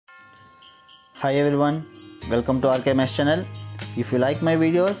Hi everyone, welcome to RKMS channel. If you like my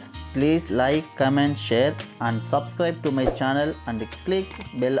videos, please like, comment, share and subscribe to my channel and click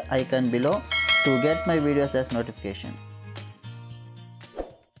bell icon below to get my videos as notification.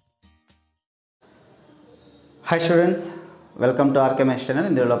 Hi students, welcome to RKMS channel.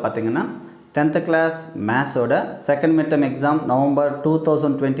 In this 10th class maths oda second midterm exam November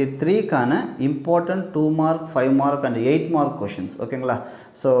 2023 கான important 2 mark 5 mark and 8 mark questions ஓகேங்களா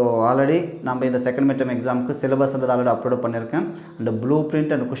so already நம்ம இந்த second midterm exam க்கு syllabus வந்து already upload பண்ணிருக்கேன் and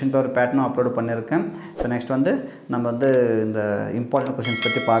blueprint and question paper pattern upload பண்ணிருக்கேன் so next வந்து நம்ம வந்து இந்த important questions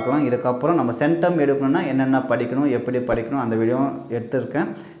பத்தி பார்க்கலாம் இதுக்கு அப்புறம் நம்ம சென்டம் எடுக்கணும்னா என்னென்ன படிக்கணும் எப்படி படிக்கணும் அந்த வீடியோ எடுத்துர்க்கேன்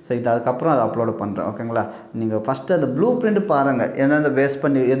so இதுக்கு அப்புறம் அதை அப்லோட் பண்றேன் ஓகேங்களா நீங்க ஃபர்ஸ்ட் அந்த blueprint பாருங்க என்னென்ன பேஸ்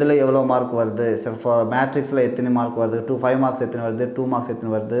பண்ணி எதுல எவ்வளவு மார்க் வருது for matrixல எத்தனை மார்க் வருது 5 மார்க்ஸ் எத்தனை வருது 2 மார்க்ஸ்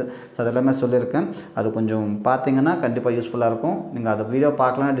எத்தனை வருது சோ அதெல்லாம் சொல்லிருக்கேன் அது கொஞ்சம் பாத்தீங்கன்னா கண்டிப்பா யூஸ்ஃபுல்லா இருக்கும் நீங்க அந்த வீடியோ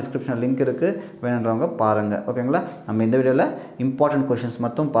பார்க்கலாம் டிஸ்கிரிப்ஷன்ல லிங்க் இருக்கு வேணும்ன்றவங்க பாருங்க ஓகேங்களா நம்ம இந்த வீடியோல இம்பார்ட்டன்ட் क्वेश्चंस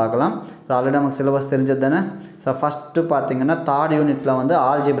மட்டும் பார்க்கலாம் சோ ஆல்ரெடி நமக்கு சிலபஸ் தெரிஞ்சது தானே சோ ஃபர்ஸ்ட் பாத்தீங்கன்னா 3rd யூனிட்ல வந்து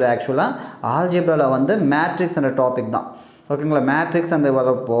ஆல்ஜிப்ரா ஆக்சுவலா ஆல்ஜிப்ரால வந்து மேட்ரிக்ஸ் என்ற டாபிக் தான் ஓகேங்களா மேட்ரிக்ஸ் அந்த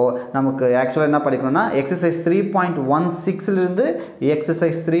வரப்போ நமக்கு एक्चुअली என்ன படிக்கணும்னா எக்சர்சைஸ் 3.16 ல இருந்து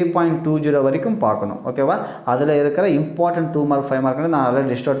எக்சர்சைஸ் 3.20 வரைக்கும் பார்க்கணும் ஓகேவா அதுல இருக்கிற இம்பார்ட்டன்ட் 2 மார்க் 5 மார்க் நான் ஆல்ரெடி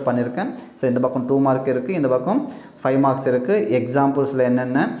லிஸ்ட் அவுட் பண்ணிருக்கேன் சோ இந்த பக்கம் 2 மார்க் இருக்கு இந்த பக்கம் 5 மார்க்ஸ் இருக்கு எக்ஸாம்பிள்ஸ்ல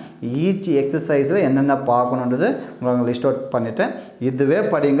என்னென்ன ஈச் எக்சர்சைஸ்ல என்னென்ன பார்க்கணும்ன்றது உங்களுக்கு லிஸ்ட் அவுட் பண்ணிட்டேன் இதுவே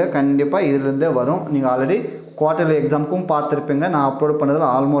படிங்க கண்டிப்பா இதில இருந்தே வரும் நீங்க ஆல்ரெடி குவார்ட்டர்லி எக்ஸாம்க்கும் பார்த்திருப்பீங்க நான் அப்லோட் பண்ணதுல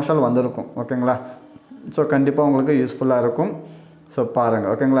ஆல்மோஸ்ட் ஆல் வந்திருக்கும் ஓகேங்களா சோ கண்டிப்பா உங்களுக்கு யூஸ்ஃபுல்லா இருக்கும் சோ பாருங்க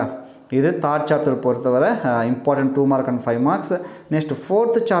ஓகேங்களா இது 3rd chapter பொறுத்தவரை important 2 mark and 5 marks next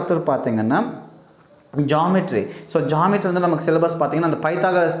 4th chapter பாத்தீங்கன்னா geometry so geometry வந்து நமக்கு syllabus பாத்தீங்கன்னா அந்த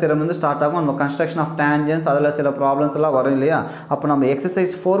பைத்தாகரஸ் தியரம் வந்து ஸ்டார்ட் ஆகும் நம்ம construction of tangents அதல சில ப்ராப்ளம்ஸ் எல்லாம் வரும் இல்லையா அப்ப நம்ம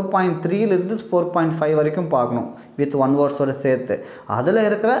exercise 4.3 ல இருந்து 4.5 வரைக்கும் பார்க்கணும் with one words ஓட சேர்த்து அதல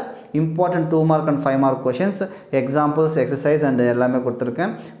இருக்கிற important 2 mark and 5 mark questions examples exercise and எல்லாமே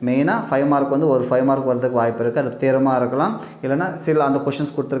கொடுத்திருக்கேன் மெயினா 5 mark வந்து ஒரு 5 mark வரதுக்கு வாய்ப்பு இருக்கு அது தியரமா இருக்கலாம் இல்லனா சில அந்த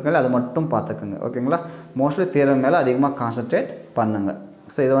questions கொடுத்திருக்கேன் அது மட்டும் பாத்துக்கங்க ஓகேங்களா mostly தியரம் மேல அதிகமா கான்சன்ட்ரேட் பண்ணுங்க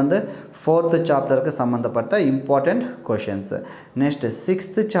so இது வந்து 4th chapter க்கு சம்பந்தப்பட்ட important questions next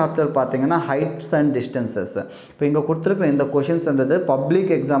 6th chapter பாத்தீங்கன்னா heights and distances இப்போ இங்க கொடுத்திருக்கிற இந்த क्वेश्चंஸ்ன்றது public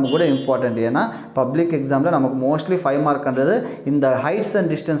exam கூட important ஏனா public examல நமக்கு mostly 5 mark ன்றது இந்த heights and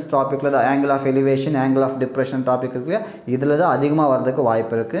distance topicல the angle of elevation angle of depression topic இருக்குல இதுல தான் அதிகமா வரதுக்கு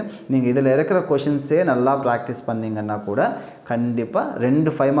வாய்ப்பு இருக்கு நீங்க இதுல இருக்கிற क्वेश्चंஸே நல்லா பிராக்டீஸ் பண்ணீங்கன்னா கூட கண்டிப்பா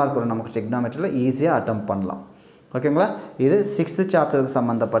 2 5 mark வரும் நமக்கு trigonometryல ஈஸியா அட்டெம்ப்ட் பண்ணலாம் ஓகேங்களா இது 6th chapter க்கு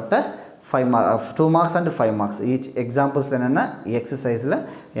சம்பந்தப்பட்ட 2 marks and 5 marks each examples ல என்னன்னா exerciseல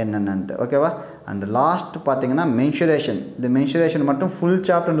என்னன்னன்ட்டு ஓகேவா and last பாத்தீங்கன்னா mensuration இந்த mensuration மட்டும் full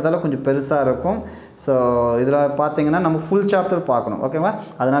chapterன்றதால கொஞ்சம் பெருசா இருக்கும் சோ இதுல பாத்தீங்கன்னா நம்ம full chapter பார்க்கணும் ஓகேவா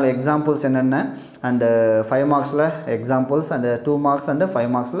அதனால examples என்னென்ன and 5 marks ல examples and 2 marks and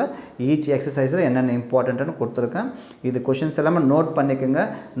 5 marks ல each exercise ல என்னென்ன important ன்னு கொடுத்திருக்கேன் இது क्वेश्चंस எல்லாம் நோட் பண்ணிக்கங்க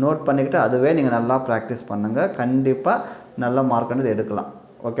நோட் பண்ணிக்கிட்டு அதுவே நீங்க நல்லா பிராக்டீஸ் பண்ணுங்க கண்டிப்பா நல்ல மார்க் வந்து எடுக்கலாம்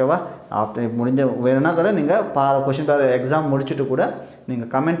ஓகேவா ஆஃப்டர் முடிஞ்ச வேணும்னா கூட நீங்க क्वेश्चन பேப்பர் எக்ஸாம் முடிச்சிட்டு கூட நீங்க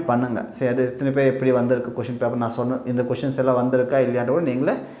கமெண்ட் பண்ணுங்க சரி எத்தனை பேர் எப்படி வந்திருக்கு क्वेश्चन பேப்பர் நான் சொன்ன இந்த क्वेश्चंस எல்லாம் வந்திருக்கா இல்லையான்னு கூட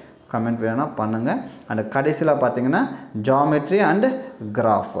நீங்களே கமெண்ட் வேணா பண்ணுங்க and கடைசில பாத்தீங்கன்னா geometry and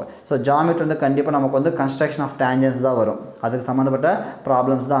graph so geometry வந்து கண்டிப்பா நமக்கு வந்து construction of tangents தான் வரும் அதுக்கு சம்பந்தப்பட்ட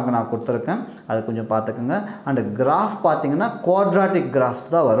problems தான் அங்க நான் கொடுத்திருக்கேன் அது கொஞ்சம் பாத்துக்கங்க and graph பாத்தீங்கன்னா quadratic graphs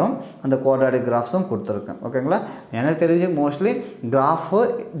தான் வரும் அந்த quadratic graphsம் கொடுத்திருக்கேன் ஓகேங்களா எனக்கு தெரிஞ்சு mostly graph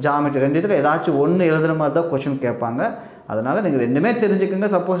geometry ரெண்டுத்துல ஏதாச்சும் ஒன்னு எழுதுற மாதிரி தான் क्वेश्चन கேட்பாங்க அதனால நீங்க ரெண்டுமே தெரிஞ்சுக்கங்க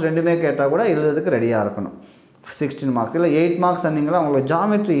சப்போஸ் ரெண்டுமே கேட்டா கூட எழுதுறதுக்கு ரெடியா இருக்கணும் 16 marks இல்ல 8 marks அன்னீங்களா உங்களுக்கு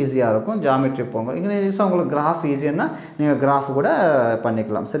geometry ஈஸியா இருக்கும் geometry போங்க இங்கிலீஷ்ல உங்களுக்கு graph ஈஸியானா நீங்க graph கூட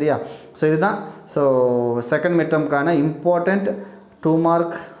பண்ணிக்கலாம் சரியா சோ இதுதான் சோ செகண்ட் midterm கான important 2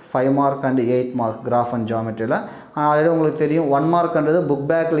 mark 5 mark and 8 mark graph and geometry ல ஆல்ரெடி உங்களுக்கு தெரியும் 1 mark ன்றது book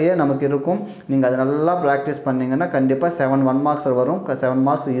backலயே நமக்கு இருக்கும் நீங்க அத நல்லா பிராக்டீஸ் பண்ணீங்கன்னா கண்டிப்பா 1 marks வரும் 7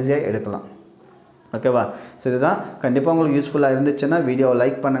 marks ஈஸியா எடுக்கலாம் ஓகேவா சோ இதுதான் கண்டிப்பா உங்களுக்கு யூஸ்ஃபுல்லா இருந்துச்சுனா வீடியோவை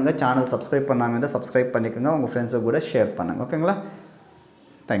லைக் பண்ணுங்க சேனல் Subscribe பண்ணாம இருந்தா Subscribe பண்ணிக்கங்க உங்க फ्रेंड्स கூட ஷேர் பண்ணுங்க ஓகேங்களா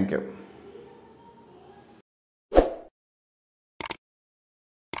Thank you